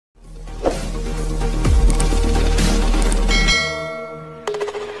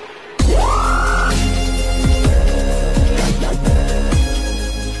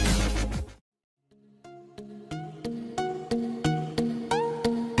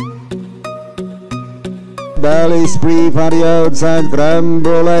belly spree for the outside, creme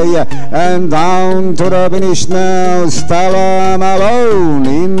brulee, and down to the finish now. Stella Malone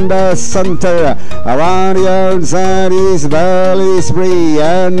in the center. Around the outside is belly spree,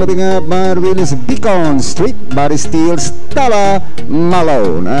 and moving up Marvin is Beacon Street, but it's still Stella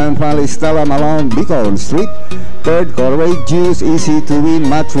Malone. And finally Stella Malone, Beacon Street. Third, Colorado Juice, Easy to Win,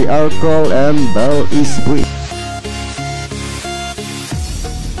 Matriarchal, and Belly Spree.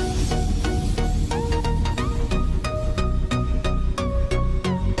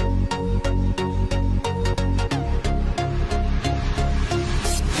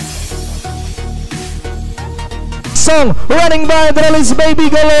 G-Song running by the release Baby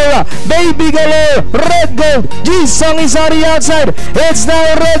Galore, Red Gold, G-Song is on the outside, it's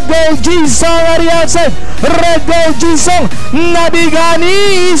now Red Gold, G-Song on the outside, Red Gold, G-Song,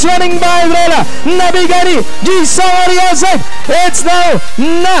 Nabigani is running by the Nabigani, G-Song on the outside, it's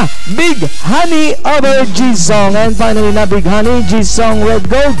now Big Honey over G-Song, and finally Big Honey, G-Song, Red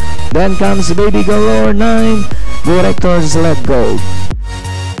Gold, then comes Baby Galore 9, Directors Let Go.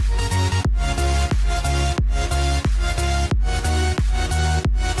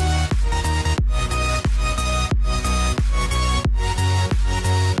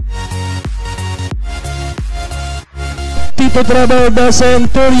 Tito Trevor, the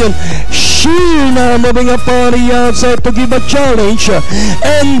Centurion, Sheena moving up on the outside to give a challenge,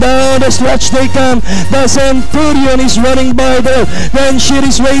 and down the stretch they come. The Centurion is running by there, then Sheer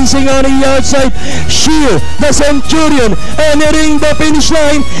is racing on the outside. Sheer, the Centurion, entering the finish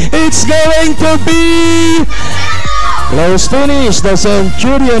line. It's going to be close finish, the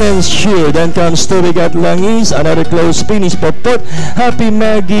Centurion and Sheer. Then comes Tubigat Langis, another close finish for Port Happy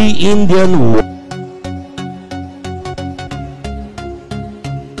Maggie Indian.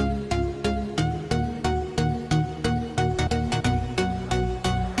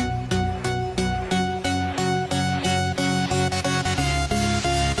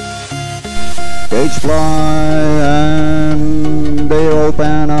 Cage fly, and they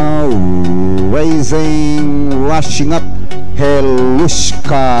open raising, rushing up.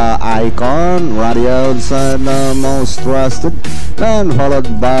 Helushka Icon, radio outside the most trusted, then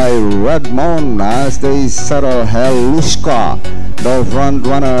followed by Redmond as they settle Helushka. The front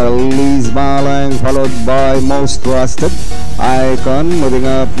runner Liz Balang, followed by most trusted Icon. Moving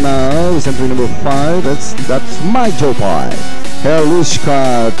up now, entry number 5. That's My Joe Pie.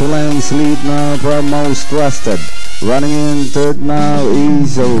 Helushka, 2 lanes lead now from most trusted. Running in third now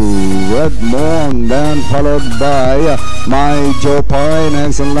is Redmond, then followed by My Joe Pie.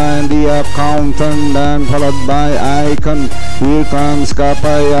 Next in line the Accountant, then followed by Icon. Here comes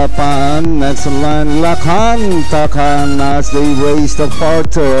Kapayapan. Next in line Lakan Takan as they race the far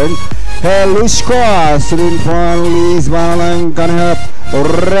turn. Helushka still in front, Liz Balang can help.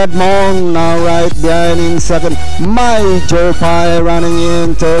 Redmond now right behind in second. My Joe Pie running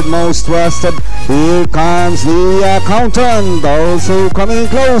in third, most trusted. Here comes the Accountant, also coming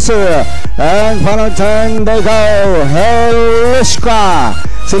closer. And final turn they go. Helushka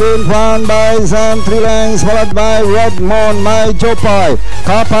still in front by some 3 lengths, followed by Redmond, My Joe Pie.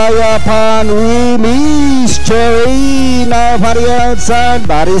 Kapayapan, release Cherry now for the outside,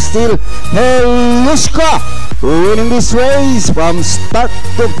 but it's still Helushka winning this race from start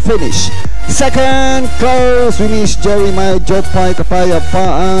to finish. Second close finish, Jerry, My Joe Pie,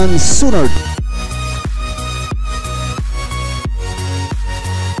 Kapayapan sooner.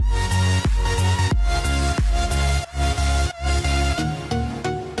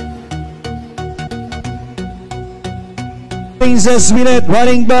 Princess Minette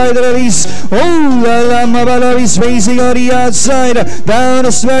running by the release. Oh la la, Mabala is racing on the outside. Down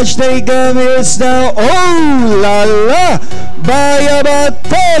the stretch they come. It's now oh la la, by about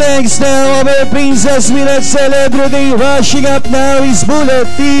 10 lengths now over Princess Minette. Celebrity rushing up now is Bullet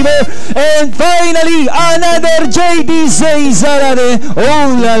Fever. And finally another JDC Zarade.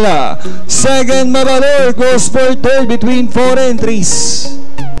 Oh la la, second Mabala goes for third between 4 and 3s.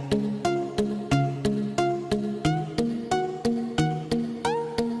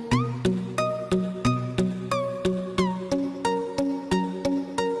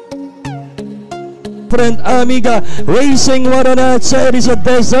 Friend Amiga racing one on outside is a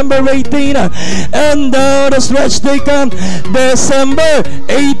December 18, and down the stretch they come. December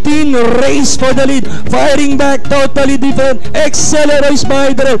 18 race for the lead, firing back totally different. Accelerates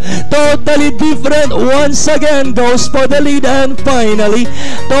by the totally different once again goes for the lead, and finally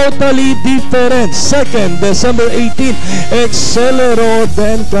totally different second. December 18 Accelero,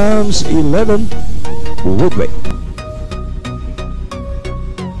 then comes 11 Woodway.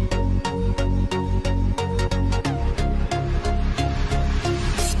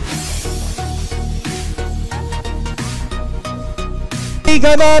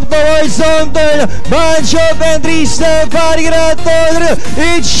 come up towards zone turn. Bunch of entries na fighting around to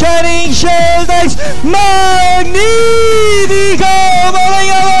it's Shining Sheltex. Magnifico! Moving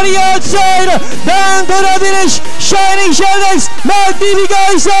up on the outside. Down to the finish. Shining Sheltex. Magnifico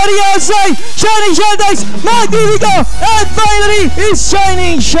is on the outside. Shining Sheltex. Magnifico. And finally, it's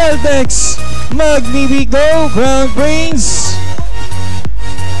Shining Sheltex. Magnifico, Crown Prince.